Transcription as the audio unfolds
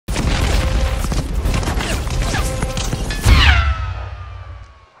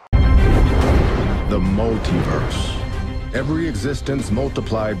multiverse. Every existence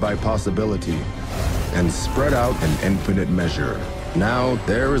multiplied by possibility and spread out in infinite measure. Now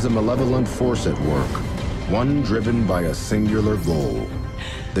there is a malevolent force at work, one driven by a singular goal,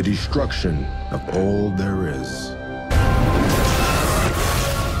 the destruction of all there is.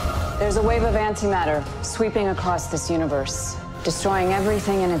 There's a wave of antimatter sweeping across this universe, destroying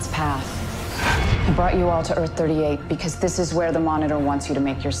everything in its path. I brought you all to Earth 38 because this is where the Monitor wants you to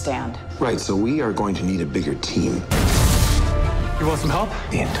make your stand. Right, so we are going to need a bigger team. You want some help?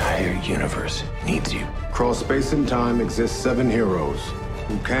 The entire universe needs you. Across space and time exist 7 heroes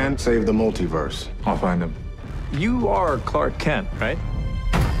who can save the multiverse. I'll find them. You are Clark Kent, right?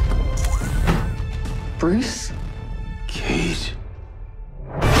 Bruce? Kate.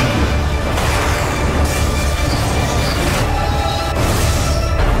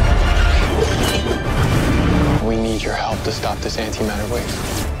 We need your help to stop this antimatter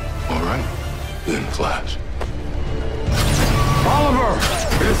wave. All right, then Flash. Oliver!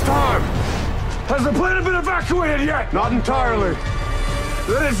 It is time! Has the planet been evacuated yet? Not entirely.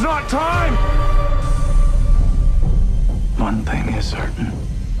 Then it's not time! One thing is certain.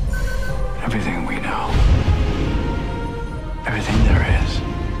 Everything we know, everything there is,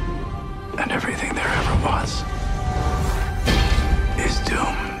 and everything there ever was